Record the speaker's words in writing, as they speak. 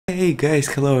Hey guys,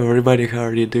 hello everybody, how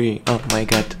are you doing? Oh my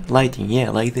god, lighting, yeah,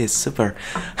 like this, super.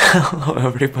 Hello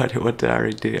everybody, what are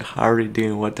you doing? How are you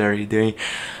doing? What are you doing?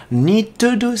 Need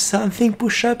to do something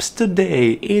push-ups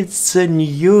today. It's a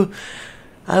new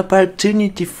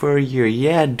opportunity for you.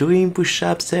 Yeah, doing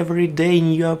push-ups every day,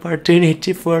 new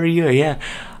opportunity for you. Yeah,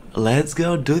 let's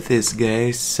go do this,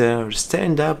 guys.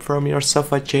 Stand up from your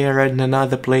sofa chair and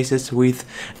other places with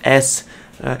S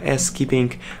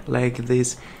keeping like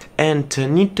this. And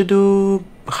need to do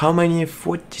how many?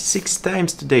 46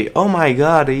 times today. Oh my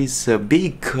god, it's a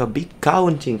big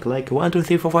counting, like 1 2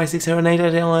 3 4 5 6 7 8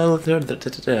 9 10 11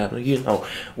 12. You know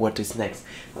what is next.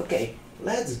 Okay,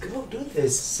 let's go do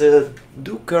this.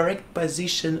 Do correct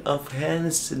position of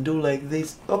hands, do like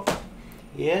this. Oh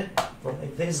yeah,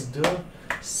 like this. Do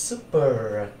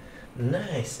super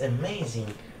nice,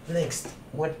 amazing. Next,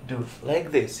 what do?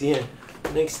 Like this. Yeah,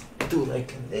 next do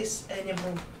like this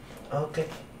animal. Okay.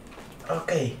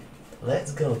 Okay,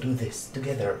 let's go do this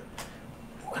together.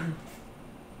 1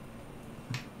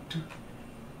 2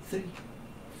 3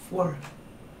 4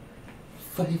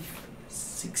 5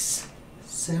 6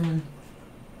 7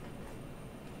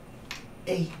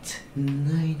 8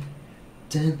 9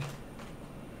 10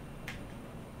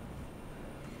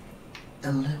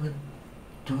 11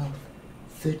 12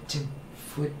 13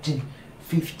 14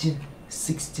 15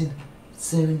 16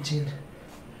 17.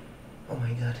 Oh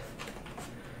my god.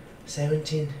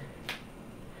 17,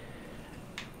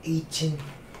 18,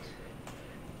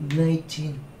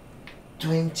 19,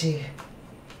 20.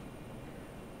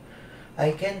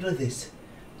 I can do this.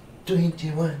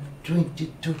 21,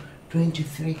 22,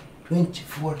 23,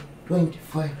 24,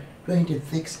 25,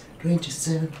 26,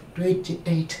 27,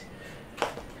 28.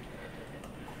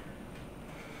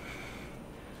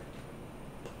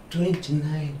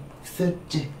 29,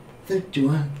 30,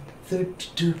 31,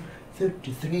 32,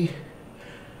 33.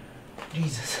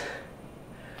 Jesus.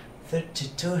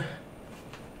 32,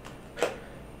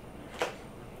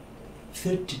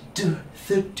 32,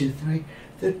 33,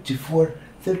 34,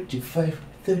 35,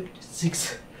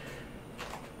 36,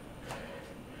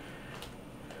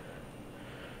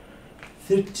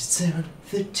 37,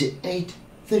 38,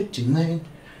 39,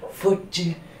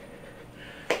 40,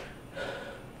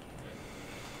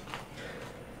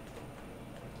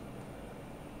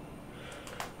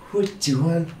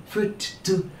 41,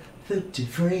 42,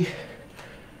 33,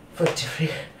 43,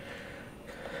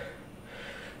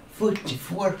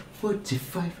 44,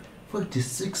 45,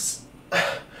 46,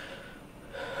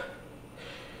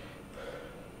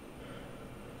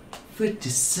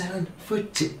 47,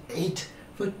 48,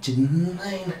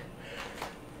 49,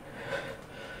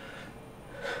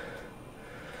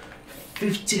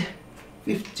 50,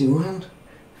 51,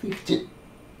 52.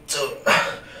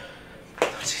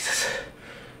 Jesus.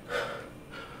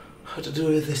 How to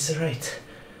do this right?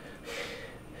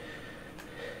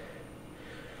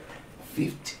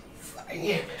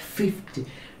 55,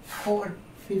 54,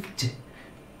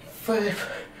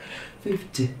 55,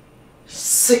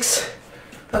 56.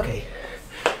 Okay,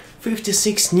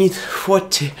 56 need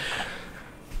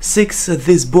 46.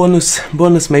 This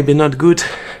bonus maybe not good.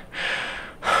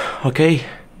 Okay,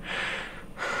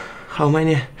 how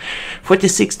many?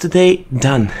 46 today.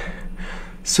 Done.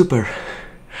 Super.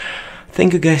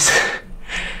 Thank you guys.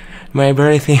 My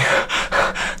breathing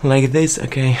like this.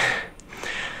 Okay.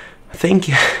 Thank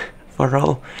you for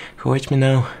all who watch me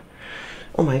now.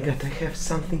 Oh my god, I have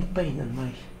something pain on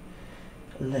my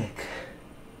leg.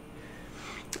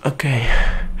 Okay.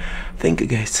 Thank you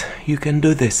guys. You can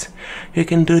do this. You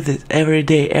can do this every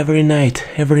day, every night,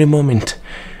 every moment.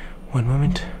 One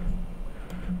moment.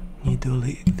 Need to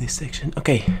leave this section.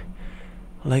 Okay.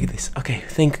 Like this. Okay.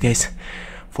 Thank you guys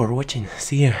for watching.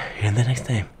 See you in the next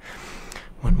time.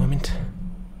 One moment.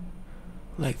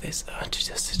 Like this. Oh,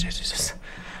 Jesus.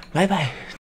 Bye bye.